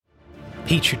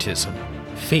patriotism,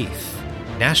 faith,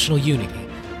 national unity,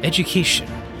 education,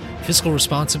 fiscal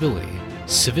responsibility,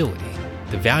 civility,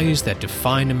 the values that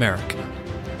define America.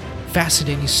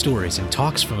 Fascinating stories and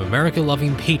talks from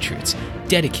America-loving patriots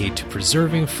dedicated to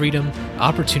preserving freedom,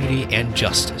 opportunity, and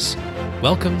justice.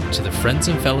 Welcome to the Friends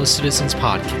and Fellow Citizens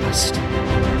podcast.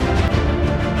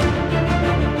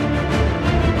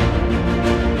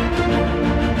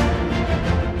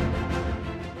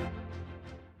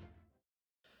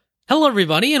 Hello,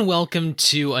 everybody, and welcome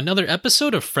to another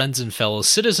episode of Friends and Fellow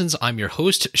Citizens. I'm your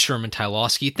host, Sherman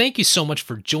Tylowski. Thank you so much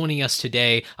for joining us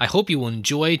today. I hope you will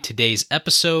enjoy today's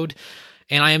episode,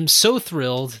 and I am so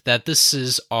thrilled that this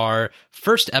is our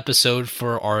first episode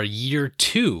for our year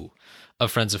 2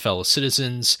 of Friends and Fellow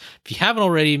Citizens. If you haven't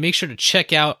already, make sure to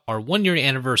check out our 1-year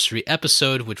anniversary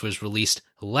episode, which was released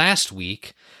last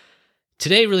week.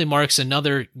 Today really marks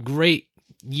another great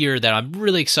year that I'm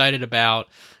really excited about.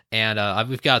 And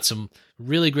we've got some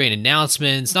really great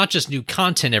announcements, not just new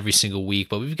content every single week,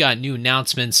 but we've got new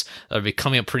announcements that will be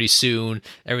coming up pretty soon.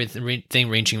 Everything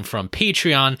ranging from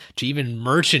Patreon to even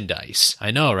merchandise.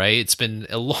 I know, right? It's been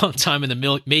a long time in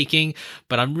the making,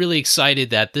 but I'm really excited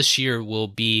that this year will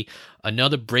be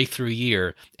another breakthrough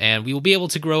year, and we will be able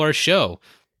to grow our show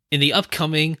in the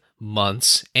upcoming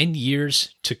months and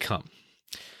years to come.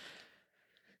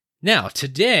 Now,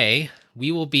 today, we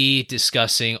will be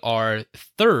discussing our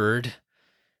third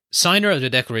signer of the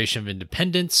Declaration of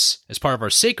Independence as part of our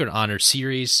Sacred Honor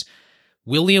series,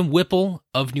 William Whipple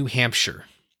of New Hampshire.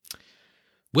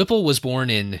 Whipple was born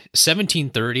in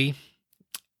 1730,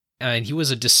 and he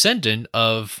was a descendant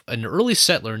of an early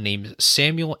settler named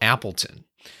Samuel Appleton.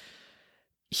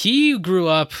 He grew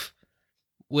up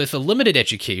with a limited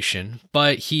education,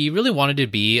 but he really wanted to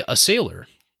be a sailor.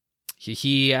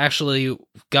 He actually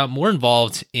got more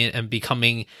involved in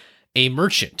becoming a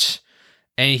merchant,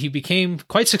 and he became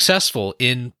quite successful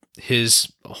in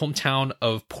his hometown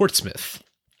of Portsmouth.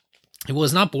 He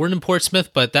was not born in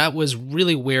Portsmouth, but that was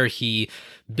really where he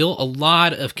built a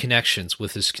lot of connections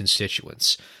with his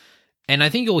constituents. And I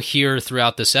think you'll hear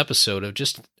throughout this episode of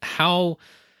just how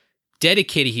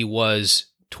dedicated he was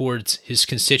towards his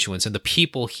constituents and the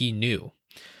people he knew.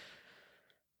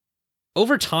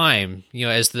 Over time,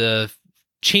 as the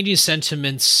changing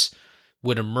sentiments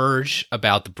would emerge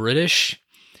about the British,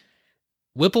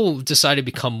 Whipple decided to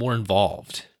become more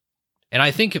involved. And I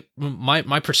think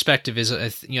my perspective is,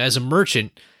 as a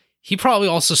merchant, he probably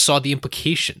also saw the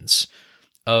implications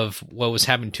of what was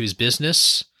happening to his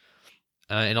business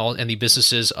and the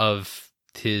businesses of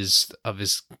his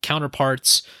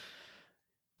counterparts.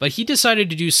 But he decided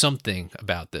to do something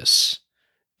about this.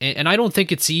 And I don't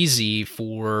think it's easy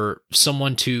for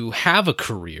someone to have a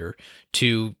career,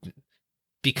 to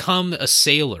become a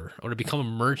sailor or to become a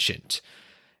merchant,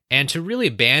 and to really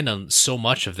abandon so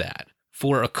much of that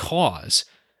for a cause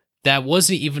that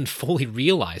wasn't even fully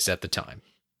realized at the time.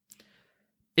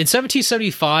 In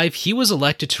 1775, he was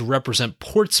elected to represent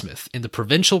Portsmouth in the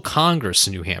Provincial Congress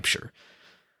in New Hampshire.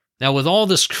 Now, with all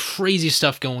this crazy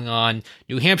stuff going on,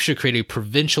 New Hampshire created a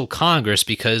provincial congress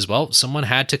because, someone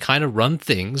had to kind of run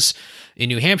things in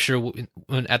New Hampshire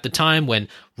at the time when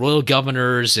royal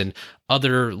governors and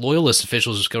other loyalist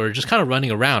officials were just kind of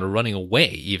running around or running away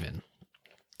even.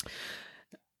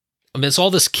 Amidst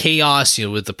all this chaos,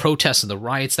 with the protests and the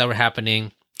riots that were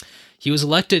happening, he was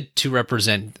elected to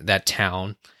represent that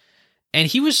town, and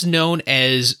he was known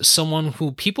as someone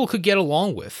who people could get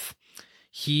along with.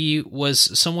 He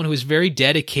was someone who was very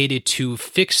dedicated to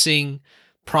fixing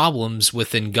problems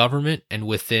within government and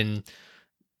within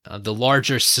the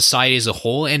larger society as a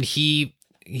whole, and he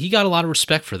got a lot of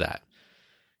respect for that.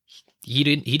 He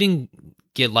didn't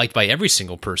get liked by every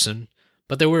single person,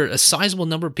 but there were a sizable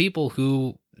number of people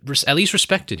who at least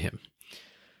respected him.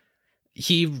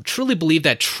 He truly believed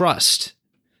that trust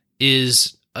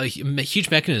is a huge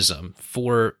mechanism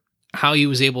for how he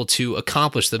was able to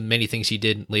accomplish the many things he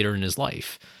did later in his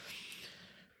life.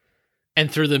 And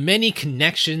through the many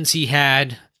connections he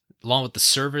had, along with the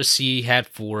service he had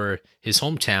for his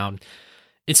hometown,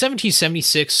 in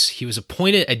 1776, he was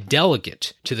appointed a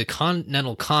delegate to the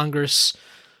Continental Congress,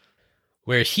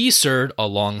 where he served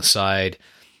alongside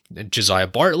Josiah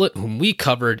Bartlett, whom we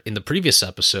covered in the previous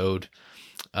episode,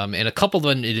 and a couple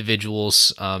of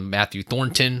individuals, Matthew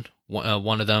Thornton,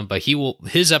 one of them, but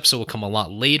his episode will come a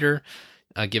lot later,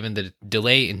 given the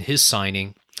delay in his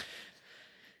signing.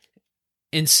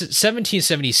 In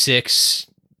 1776,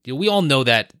 we all know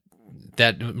that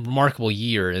remarkable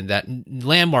year and that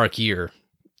landmark year,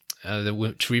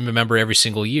 which we remember every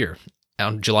single year,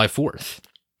 on July 4th.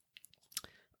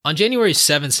 On January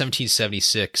 7,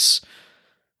 1776,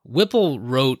 Whipple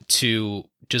wrote to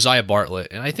Josiah Bartlett,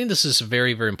 and I think this is a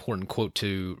very, very important quote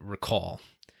to recall.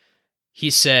 He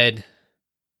said,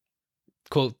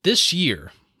 quote, "This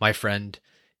year, my friend,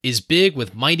 is big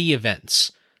with mighty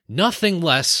events. Nothing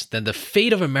less than the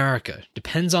fate of America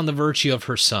depends on the virtue of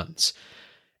her sons.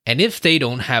 And if they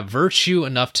don't have virtue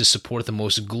enough to support the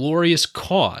most glorious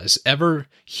cause ever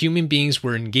human beings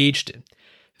were engaged in,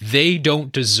 they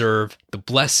don't deserve the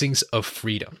blessings of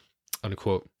freedom,"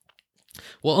 unquote.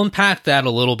 We'll unpack that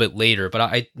a little bit later,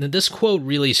 but this quote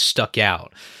really stuck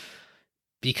out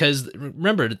because,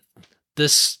 remember,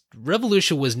 this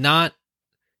revolution was not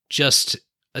just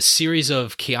a series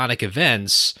of chaotic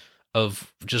events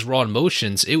of just raw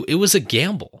emotions. It was a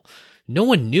gamble. No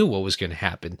one knew what was going to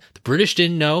happen. The British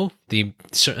didn't know.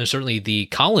 Certainly the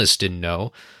colonists didn't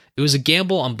know. It was a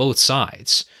gamble on both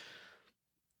sides.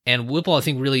 And Whipple, I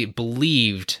think, really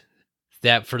believed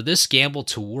that for this gamble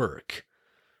to work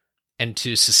and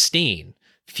to sustain,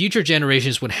 future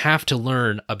generations would have to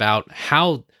learn about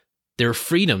how their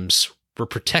freedoms were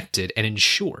protected and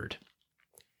ensured.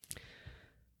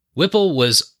 Whipple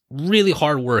was really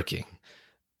hardworking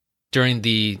during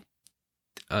the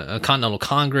Continental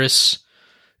Congress,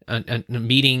 a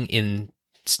meeting in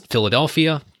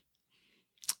Philadelphia.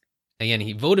 Again,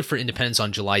 he voted for independence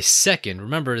on July 2nd.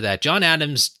 Remember that John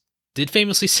Adams did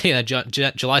famously say that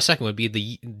July 2nd would be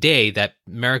the day that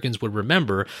Americans would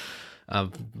remember,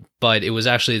 but it was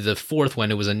actually the 4th when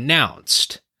it was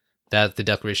announced that the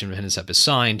Declaration of Independence had been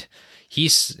signed.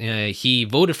 He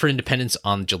voted for independence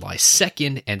on July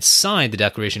 2nd and signed the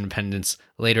Declaration of Independence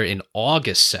later in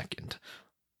August 2nd,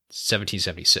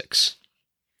 1776.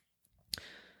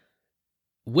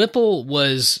 Whipple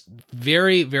was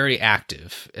very, very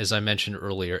active, as I mentioned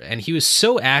earlier, and he was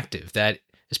so active that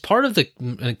as part of the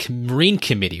Marine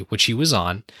Committee, which he was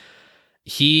on,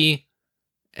 he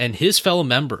and his fellow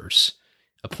members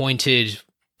appointed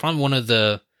probably one of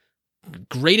the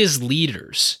greatest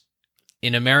leaders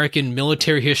in American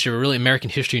military history, or really American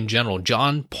history in general,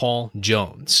 John Paul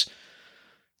Jones.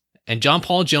 And John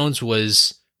Paul Jones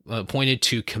was appointed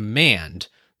to command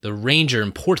the Ranger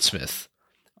in Portsmouth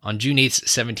on June 8th,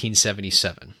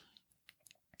 1777.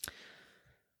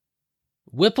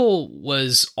 Whipple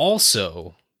was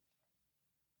also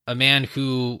a man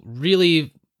who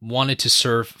really wanted to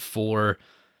serve for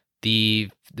the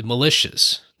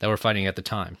militias that were fighting at the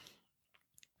time.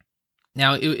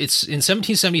 Now, it's in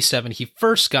 1777, he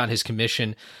first got his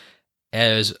commission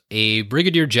as a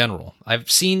brigadier general. I've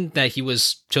seen that he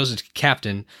was chosen to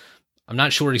captain. I'm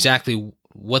not sure exactly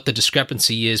what the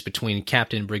discrepancy is between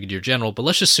captain and brigadier general, but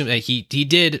let's just assume that he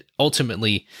did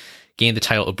ultimately gain the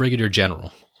title of brigadier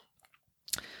general.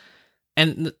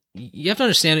 And you have to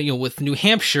understand, with New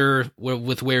Hampshire,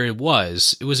 with where it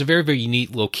was a very, very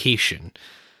unique location.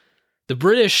 The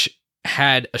British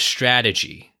had a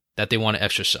strategy that they want to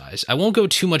exercise. I won't go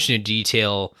too much into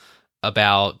detail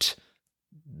about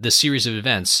the series of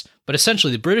events, but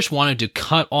essentially the British wanted to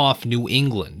cut off New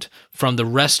England from the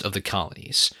rest of the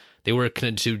colonies. They were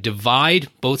going to divide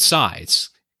both sides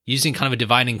using kind of a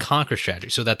divide and conquer strategy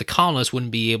so that the colonists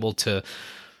wouldn't be able to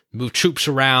move troops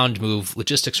around, move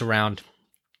logistics around.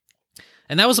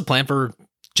 And that was a plan for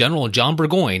General John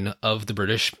Burgoyne of the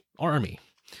British Army.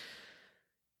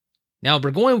 Now,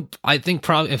 Burgoyne, I think,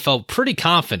 probably felt pretty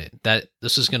confident that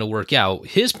this was going to work out.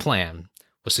 His plan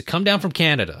was to come down from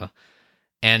Canada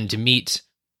and to meet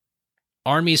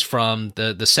armies from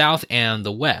the South and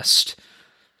the West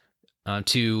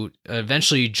to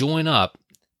eventually join up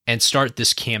and start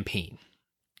this campaign.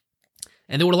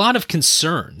 And there were a lot of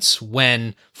concerns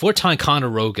when Fort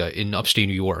Ticonderoga in upstate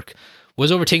New York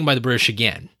was overtaken by the British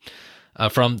again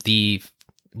from the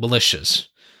militias.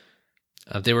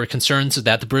 There were concerns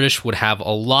that the British would have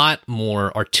a lot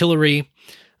more artillery,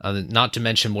 not to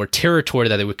mention more territory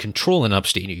that they would control in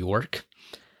upstate New York.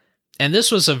 And this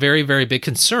was a very, very big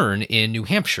concern in New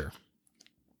Hampshire.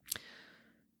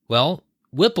 Well,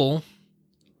 Whipple,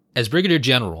 as Brigadier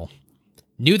General,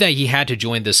 knew that he had to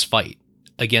join this fight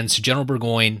against General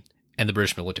Burgoyne and the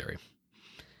British military.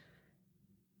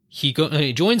 He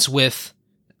joins with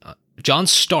John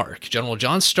Stark, General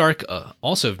John Stark,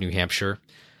 also of New Hampshire,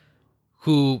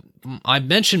 who I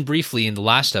mentioned briefly in the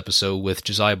last episode with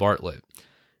Josiah Bartlett,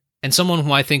 and someone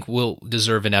who I think will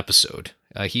deserve an episode.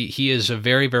 He is a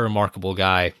very, very remarkable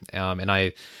guy, and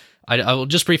I will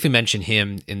just briefly mention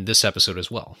him in this episode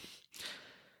as well.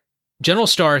 General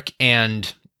Stark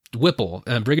and Whipple,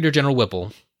 Brigadier General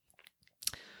Whipple,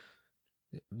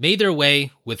 made their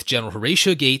way with General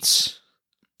Horatio Gates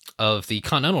of the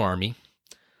Continental Army,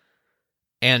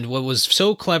 and what was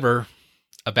so clever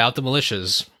about the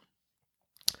militias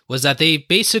was that they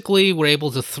basically were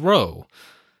able to throw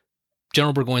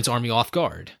General Burgoyne's army off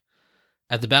guard.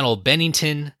 At the Battle of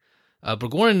Bennington,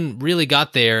 Burgoyne really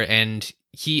got there, and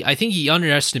I think he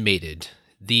underestimated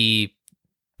the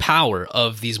power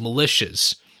of these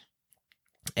militias.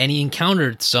 And he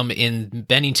encountered some in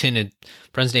Bennington and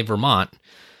present-day Vermont.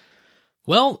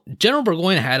 Well, General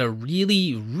Burgoyne had a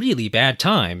really, really bad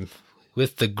time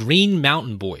with the Green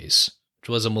Mountain Boys, which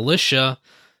was a militia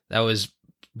that was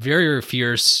very, very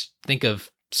fierce. Think of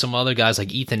some other guys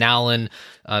like Ethan Allen,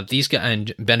 these guys,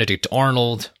 and Benedict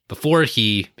Arnold, before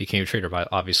he became a traitor,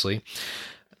 obviously.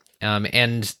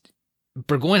 And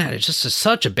Burgoyne had just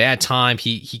such a bad time.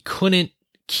 He couldn't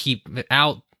keep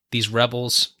out these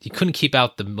rebels. He couldn't keep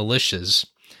out the militias.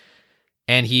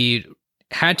 And he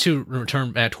had to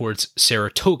return back towards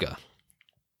Saratoga.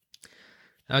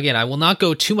 Now, again, I will not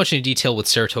go too much into detail with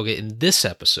Saratoga in this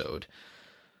episode,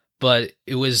 but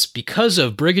it was because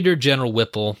of Brigadier General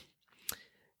Whipple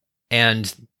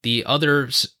and the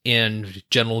others in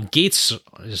General Gates'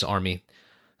 army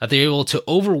that they were able to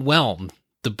overwhelm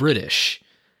the British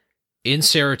in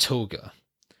Saratoga.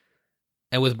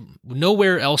 And with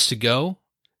nowhere else to go,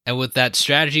 and with that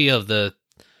strategy of the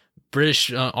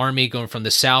British army going from the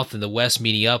south and the west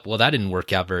meeting up, well, that didn't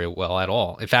work out very well at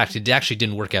all. In fact, it actually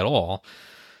didn't work at all.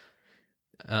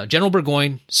 General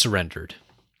Burgoyne surrendered.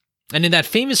 And in that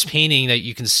famous painting that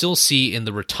you can still see in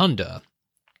the Rotunda,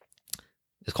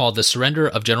 it's called The Surrender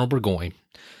of General Burgoyne,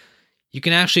 you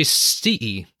can actually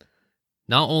see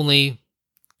not only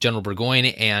General Burgoyne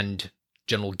and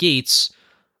General Gates,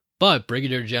 but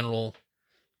Brigadier General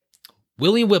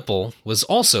William Whipple was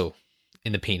also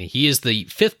in the painting. He is the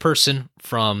fifth person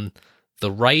from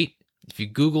the right. If you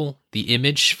Google the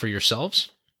image for yourselves,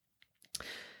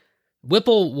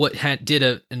 Whipple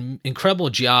did an incredible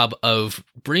job of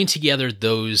bringing together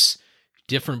those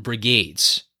different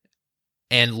brigades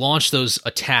and launched those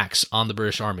attacks on the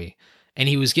British Army. And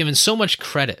he was given so much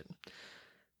credit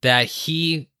that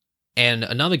he and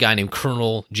another guy named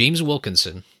Colonel James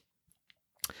Wilkinson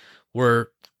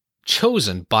were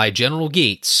chosen by General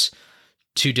Gates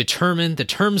to determine the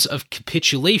terms of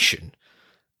capitulation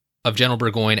of General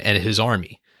Burgoyne and his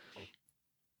army.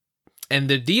 And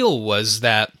the deal was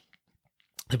that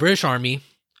the British Army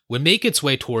would make its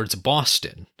way towards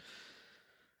Boston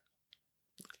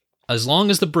as long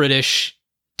as the British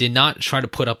did not try to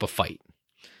put up a fight.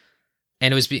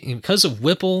 And it was because of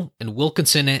Whipple and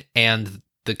Wilkinson and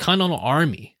the Continental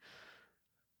Army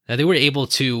that they were able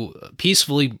to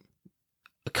peacefully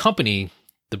accompany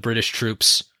the British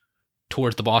troops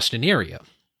towards the Boston area.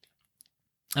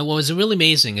 And what was really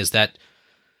amazing is that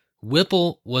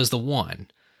Whipple was the one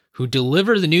who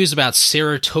delivered the news about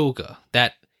Saratoga,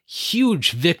 that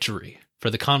huge victory for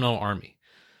the Continental Army,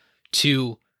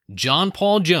 to John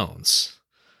Paul Jones,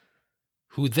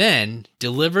 who then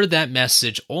delivered that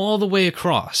message all the way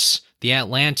across the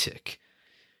Atlantic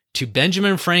to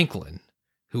Benjamin Franklin,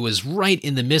 who was right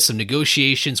in the midst of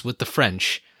negotiations with the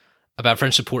French about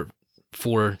French support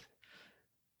for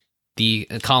the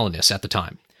colonists at the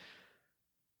time.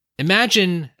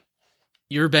 Imagine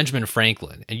you're Benjamin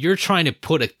Franklin and you're trying to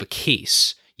put up a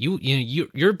case.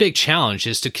 Your big challenge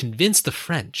is to convince the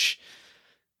French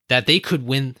that they could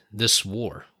win this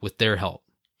war with their help.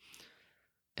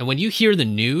 And when you hear the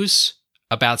news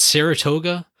about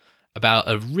Saratoga, about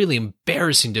a really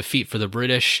embarrassing defeat for the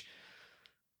British,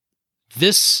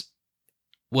 this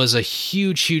was a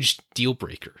huge, huge deal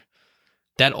breaker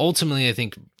that ultimately, I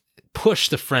think,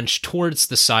 pushed the French towards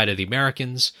the side of the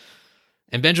Americans.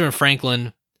 And Benjamin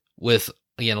Franklin, with,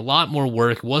 again, a lot more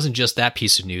work, wasn't just that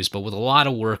piece of news, but with a lot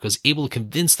of work, was able to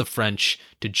convince the French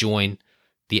to join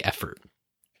the effort.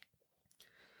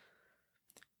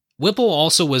 Whipple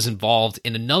also was involved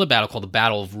in another battle called the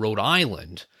Battle of Rhode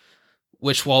Island,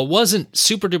 which, while it wasn't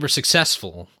super duper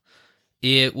successful,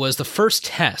 it was the first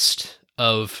test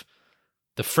of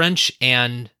the French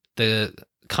and the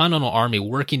Continental Army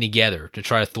working together to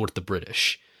try to thwart the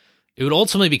British. It would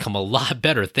ultimately become a lot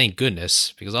better, thank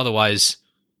goodness, because otherwise,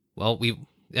 well,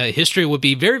 history would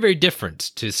be very, very different,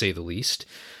 to say the least.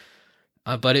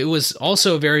 But it was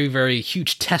also a very, very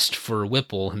huge test for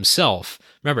Whipple himself.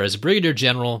 Remember, as a brigadier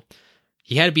general,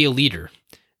 he had to be a leader.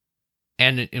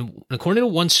 And according to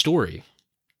one story,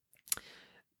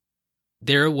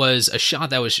 there was a shot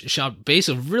that was shot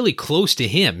basically really close to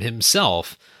him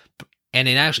himself, and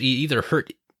it actually either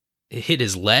hit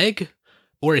his leg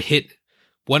or it hit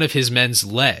one of his men's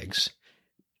legs,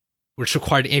 which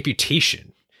required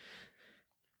amputation.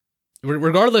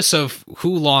 Regardless of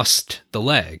who lost the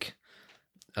leg,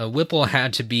 Whipple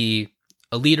had to be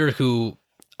a leader who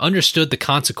understood the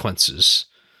consequences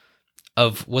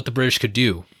of what the British could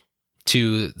do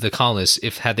to the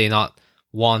colonists had they not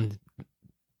won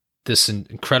this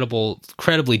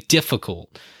incredibly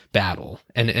difficult battle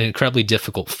and an incredibly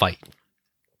difficult fight.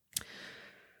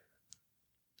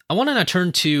 I want to now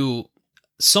turn to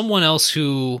someone else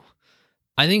who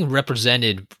I think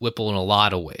represented Whipple in a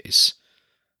lot of ways.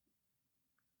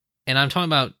 And I'm talking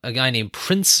about a guy named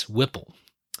Prince Whipple.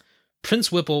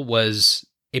 Prince Whipple was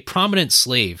a prominent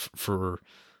slave for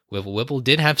Whipple. Whipple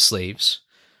did have slaves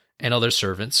and other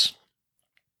servants.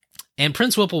 And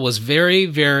Prince Whipple was very,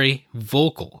 very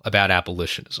vocal about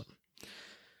abolitionism.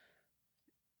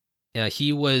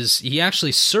 He was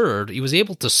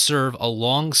able to serve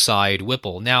alongside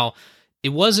Whipple. Now, it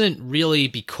wasn't really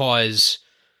because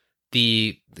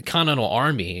the Continental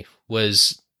Army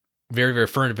was very, very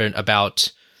fervent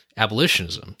about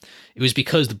abolitionism. It was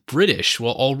because the British were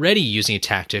already using a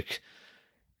tactic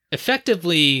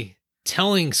effectively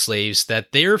telling slaves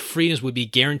that their freedoms would be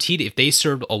guaranteed if they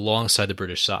served alongside the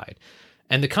British side.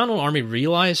 And the Continental Army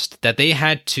realized that they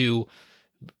had to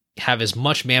have as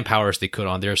much manpower as they could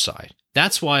on their side.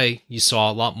 That's why you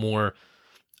saw a lot more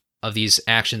of these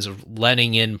actions of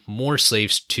letting in more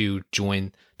slaves to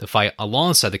join the fight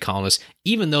alongside the colonists,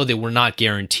 even though they were not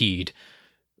guaranteed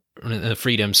the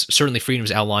freedoms, certainly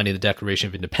freedoms outlined in the Declaration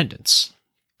of Independence.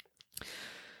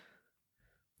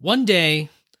 One day,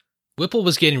 Whipple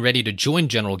was getting ready to join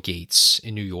General Gates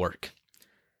in New York.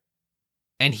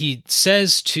 And he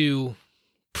says to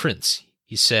Prince,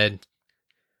 he said,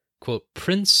 quote,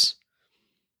 "Prince,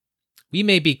 we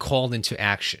may be called into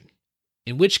action,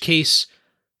 in which case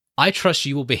I trust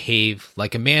you will behave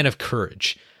like a man of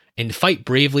courage and fight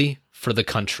bravely for the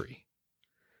country."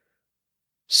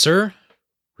 "Sir,"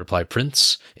 replied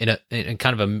Prince, in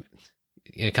kind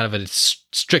of a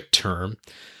strict term,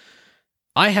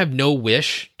 "I have no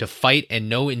wish to fight and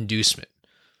no inducement.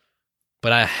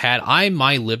 But had I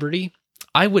my liberty,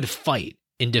 I would fight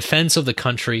in defense of the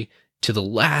country to the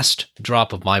last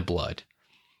drop of my blood."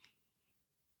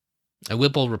 And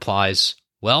Whipple replies,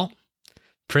 "Well,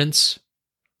 Prince,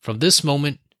 from this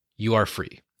moment you are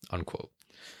free," unquote.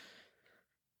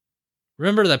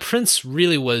 Remember that Prince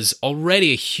really was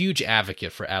already a huge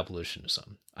advocate for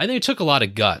abolitionism. I think it took a lot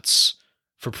of guts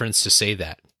for Prince to say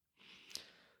that.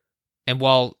 And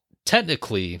while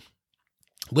technically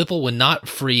Whipple would not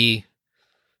free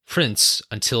Prince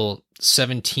until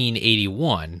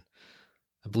 1781,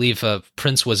 I believe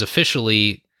Prince was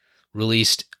officially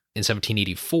released in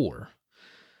 1784.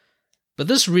 But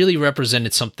this really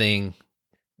represented something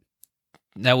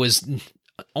that was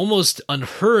almost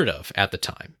unheard of at the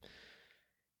time.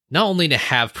 Not only to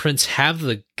have Prince have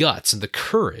the guts and the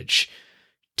courage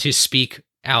to speak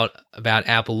out about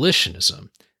abolitionism,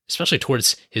 especially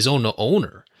towards his own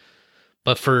owner,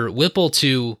 but for Whipple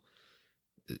to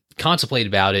contemplate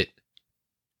about it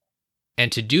and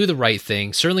to do the right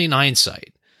thing, certainly in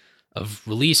hindsight, of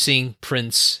releasing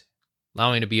Prince,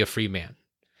 allowing him to be a free man.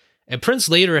 And Prince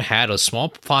later had a small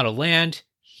plot of land.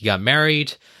 He got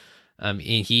married. And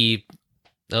he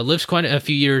lived quite a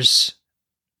few years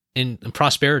in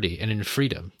prosperity and in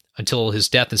freedom until his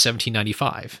death in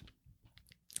 1795.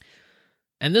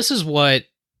 And this is what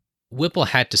Whipple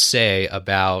had to say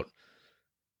about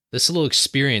this little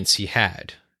experience he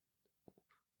had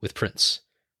with Prince.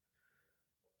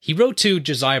 He wrote to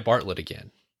Josiah Bartlett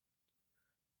again,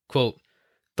 quote,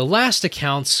 "The last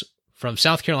accounts from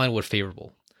South Carolina were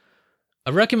favorable.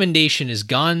 A recommendation is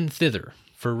gone thither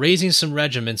for raising some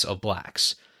regiments of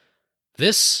blacks.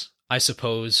 This, I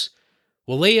suppose,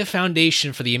 will lay a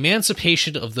foundation for the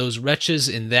emancipation of those wretches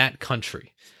in that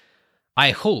country.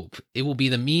 I hope it will be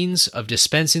the means of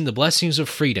dispensing the blessings of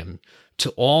freedom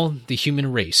to all the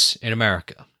human race in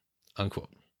America,"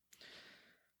 unquote.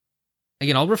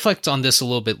 Again, I'll reflect on this a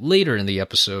little bit later in the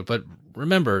episode, but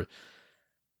remember,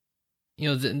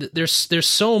 there's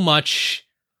so much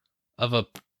of a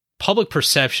public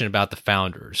perception about the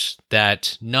founders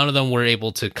that none of them were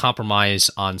able to compromise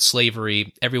on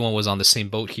slavery. Everyone was on the same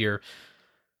boat here.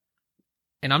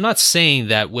 And I'm not saying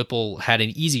that Whipple had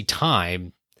an easy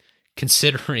time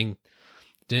considering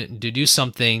to do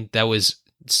something that was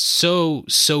so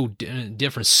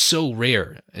different, so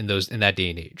rare in that day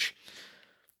and age.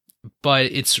 But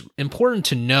it's important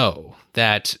to know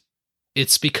that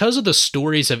it's because of the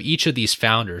stories of each of these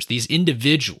founders, these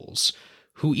individuals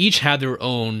who each had their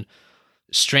own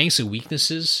strengths and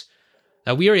weaknesses,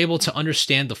 that we are able to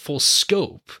understand the full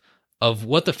scope of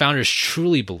what the founders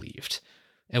truly believed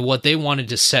and what they wanted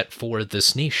to set for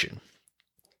this nation.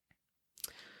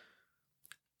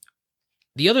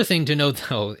 The other thing to note,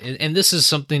 though, and this is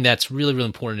something that's really, really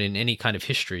important in any kind of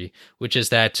history, which is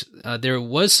that there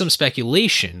was some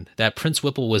speculation that Prince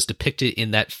Whipple was depicted in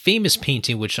that famous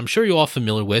painting, which I'm sure you're all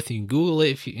familiar with. You can Google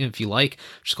it if you like,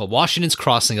 which is called Washington's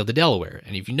Crossing of the Delaware.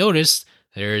 And if you notice,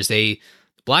 there's a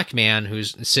black man who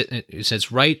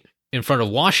sits right in front of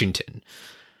Washington,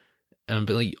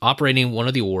 operating one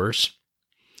of the oars.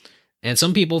 And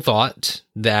some people thought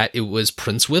that it was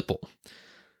Prince Whipple.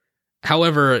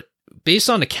 However,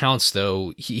 based on accounts,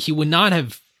 though, he would not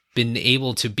have been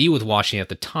able to be with Washington at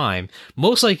the time,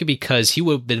 most likely because he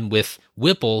would have been with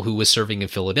Whipple, who was serving in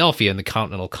Philadelphia in the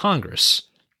Continental Congress.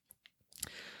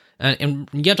 And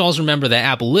you have to also remember that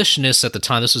abolitionists at the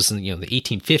time, this was in the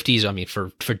 1850s, I mean,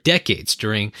 for decades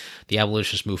during the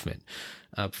abolitionist movement.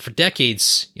 For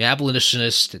decades,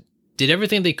 abolitionists did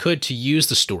everything they could to use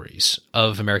the stories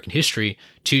of American history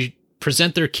to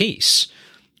present their case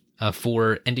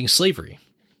for ending slavery.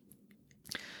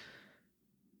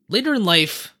 Later in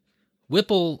life,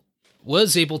 Whipple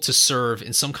was able to serve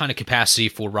in some kind of capacity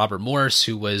for Robert Morris,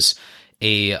 who was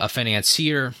a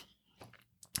financier,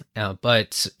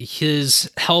 but his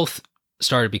health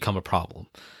started to become a problem.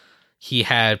 He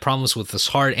had problems with his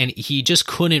heart, and he just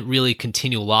couldn't really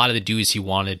continue a lot of the duties he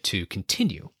wanted to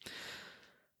continue.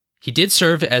 He did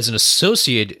serve as an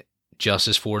associate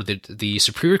justice for the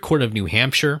Superior Court of New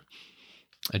Hampshire.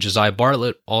 Josiah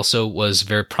Bartlett also was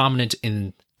very prominent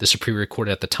in the Superior Court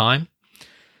at the time.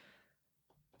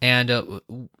 And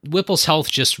Whipple's health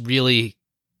just really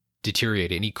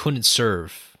deteriorated, and he couldn't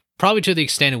serve, probably to the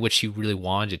extent in which he really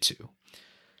wanted to.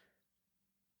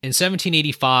 In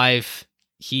 1785,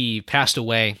 he passed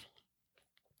away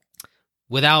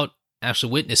without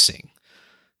actually witnessing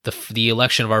the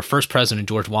election of our first president,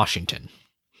 George Washington,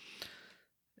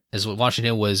 as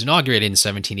Washington was inaugurated in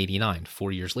 1789,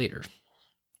 4 years later.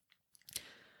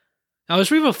 Now,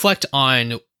 as we reflect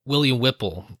on William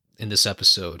Whipple in this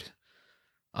episode,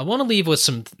 I want to leave with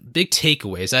some big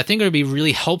takeaways that I think are going to be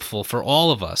really helpful for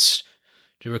all of us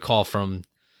to recall from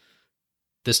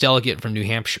this delegate from New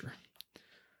Hampshire.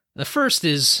 The first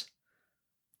is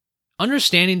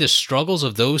understanding the struggles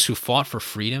of those who fought for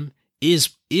freedom is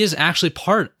actually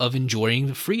part of enjoying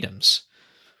the freedoms.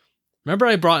 Remember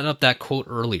I brought up that quote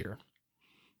earlier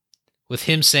with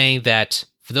him saying that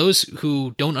for those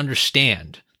who don't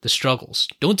understand the struggles,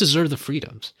 don't deserve the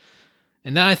freedoms.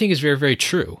 And that I think is very, very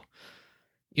true.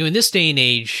 In this day and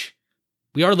age,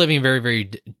 we are living in very, very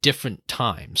different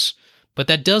times, but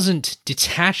that doesn't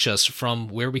detach us from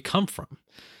where we come from.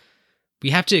 We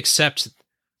have to accept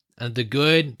the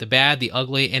good, the bad, the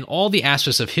ugly, and all the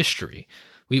aspects of history.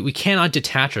 We cannot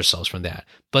detach ourselves from that.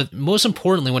 But most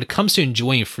importantly, when it comes to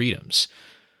enjoying freedoms,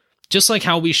 just like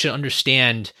how we should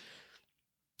understand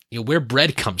where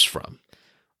bread comes from,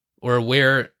 or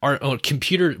where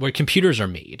computers are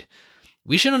made,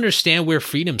 we should understand where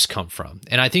freedoms come from.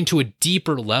 And I think to a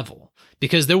deeper level,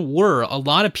 because there were a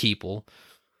lot of people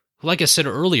who, like I said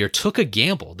earlier, took a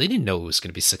gamble. They didn't know it was going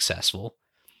to be successful.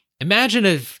 Imagine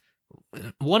if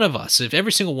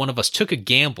every single one of us took a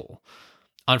gamble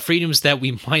on freedoms that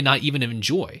we might not even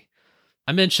enjoy.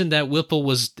 I mentioned that Whipple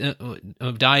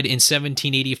died in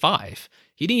 1785.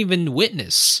 He didn't even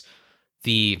witness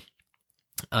the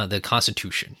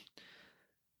Constitution.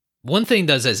 One thing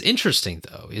that's as interesting,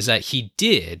 though, is that he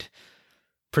did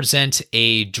present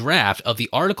a draft of the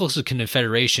Articles of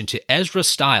Confederation to Ezra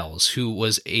Stiles, who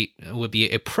would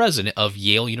be a president of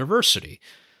Yale University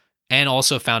and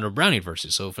also founder of Brown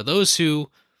University. So for those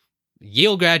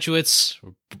Yale graduates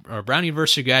or Brown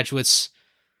University graduates,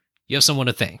 you have someone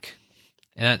to thank.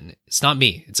 And it's not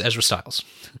me, it's Ezra Stiles.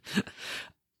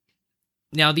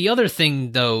 Now, the other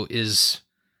thing, though,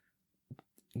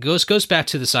 goes back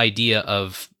to this idea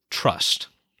of trust.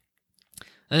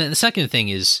 And the second thing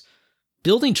is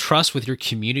building trust with your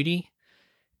community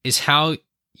is how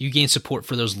you gain support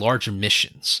for those larger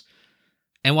missions.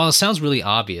 And while it sounds really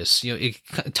obvious, it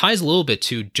ties a little bit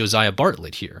to Josiah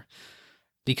Bartlett here,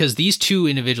 because these two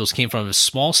individuals came from a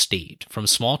small state, from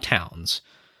small towns,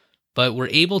 but were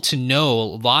able to know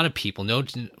a lot of people,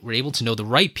 were able to know the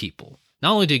right people,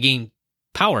 not only to gain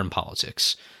power in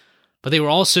politics, but they were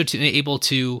also able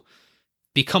to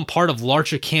become part of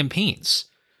larger campaigns.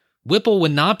 Whipple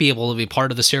would not be able to be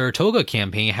part of the Saratoga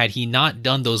campaign had he not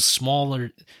done those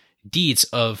smaller deeds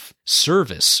of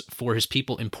service for his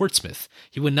people in Portsmouth.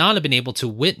 He would not have been able to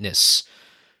witness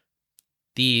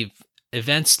the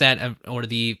events or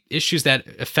the issues that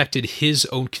affected his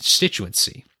own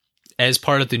constituency as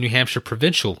part of the New Hampshire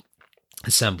Provincial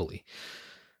Assembly,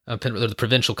 the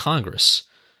Provincial Congress.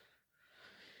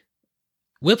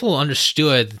 Whipple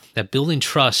understood that building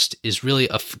trust is really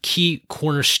a key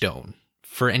cornerstone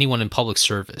for anyone in public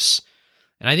service.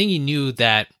 And I think he knew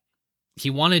that he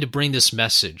wanted to bring this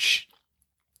message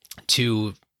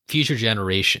to future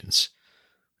generations,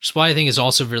 which is why I think is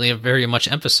also really very much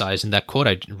emphasized in that quote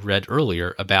I read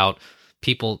earlier about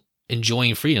people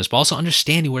enjoying freedoms, but also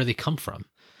understanding where they come from.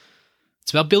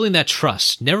 It's about building that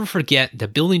trust. Never forget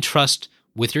that building trust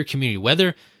with your community,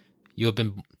 whether you have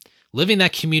been living in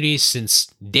that community since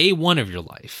day one of your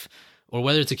life, or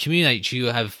whether it's a community that you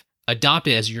have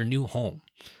adopted as your new home.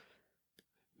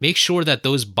 Make sure that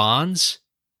those bonds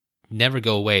never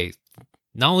go away.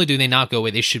 Not only do they not go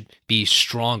away, they should be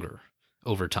stronger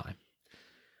over time.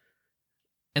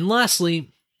 And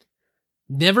lastly,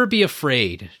 never be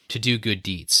afraid to do good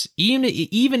deeds. Even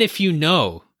if you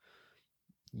know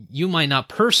you might not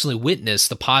personally witness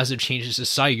the positive changes in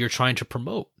society you're trying to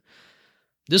promote.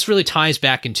 This really ties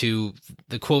back into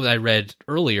the quote I read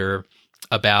earlier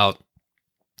about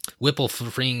Whipple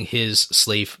freeing his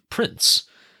slave Prince.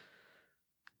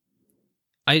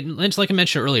 Like I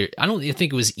mentioned earlier, I don't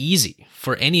think it was easy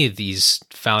for any of these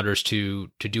founders to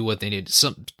do what they did.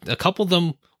 A couple of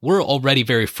them were already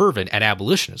very fervent at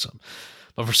abolitionism.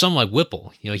 But for someone like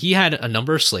Whipple, he had a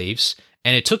number of slaves,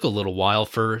 and it took a little while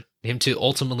for him to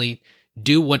ultimately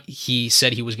do what he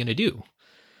said he was going to do.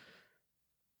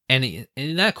 And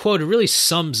in that quote, it really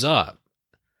sums up,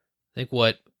 I think,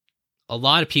 what a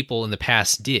lot of people in the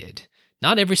past did.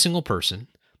 Not every single person,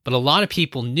 but a lot of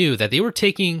people knew that they were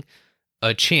taking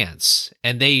a chance,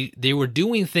 and they were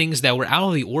doing things that were out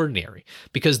of the ordinary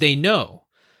because they know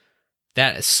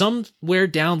that somewhere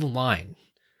down the line,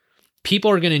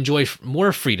 people are going to enjoy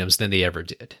more freedoms than they ever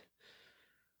did.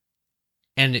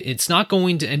 And it's not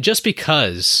going to, and just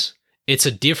because it's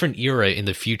a different era in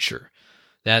the future,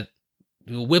 that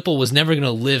Whipple was never going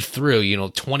to live through,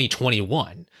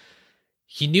 2021.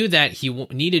 He knew that he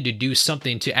needed to do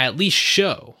something to at least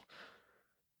show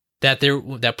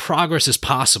that progress is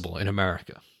possible in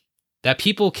America, that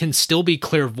people can still be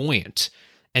clairvoyant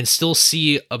and still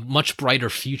see a much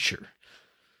brighter future.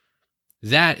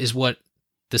 That is what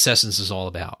this essence is all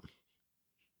about.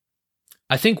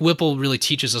 I think Whipple really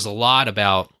teaches us a lot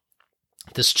about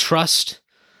this trust,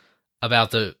 about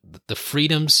the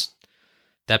freedoms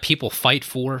that people fight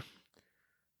for,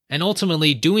 and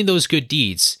ultimately doing those good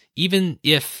deeds, even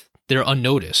if they're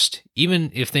unnoticed,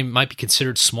 even if they might be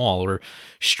considered small or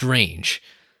strange.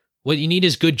 What you need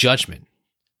is good judgment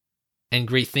and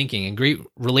great thinking and great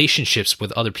relationships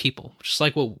with other people, just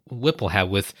like what Whipple had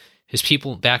with his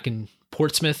people back in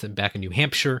Portsmouth and back in New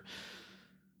Hampshire.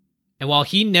 And while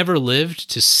he never lived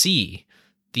to see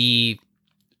the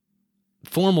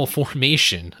formal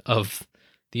formation of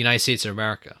the United States of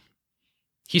America,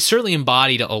 he certainly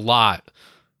embodied a lot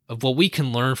of what we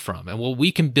can learn from and what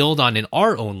we can build on in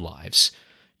our own lives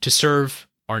to serve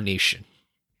our nation.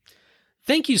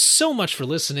 Thank you so much for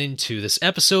listening to this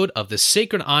episode of the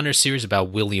Sacred Honor series about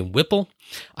William Whipple.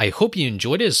 I hope you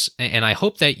enjoyed this, and I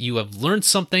hope that you have learned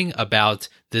something about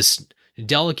this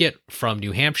delegate from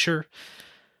New Hampshire.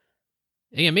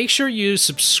 And make sure you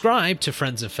subscribe to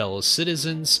Friends and Fellow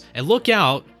Citizens and look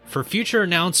out for future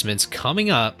announcements coming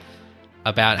up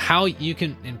about how you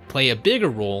can play a bigger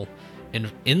role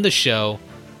in the show,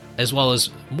 as well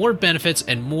as more benefits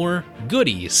and more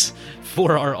goodies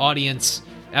for our audience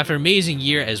after an amazing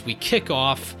year as we kick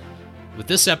off with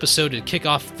this episode to kick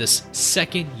off this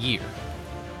second year.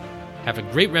 Have a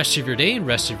great rest of your day and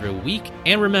rest of your week,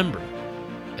 and remember,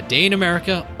 a day in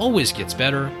America always gets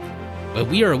better, but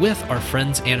we are with our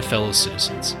friends and fellow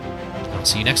citizens. I'll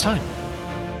see you next time.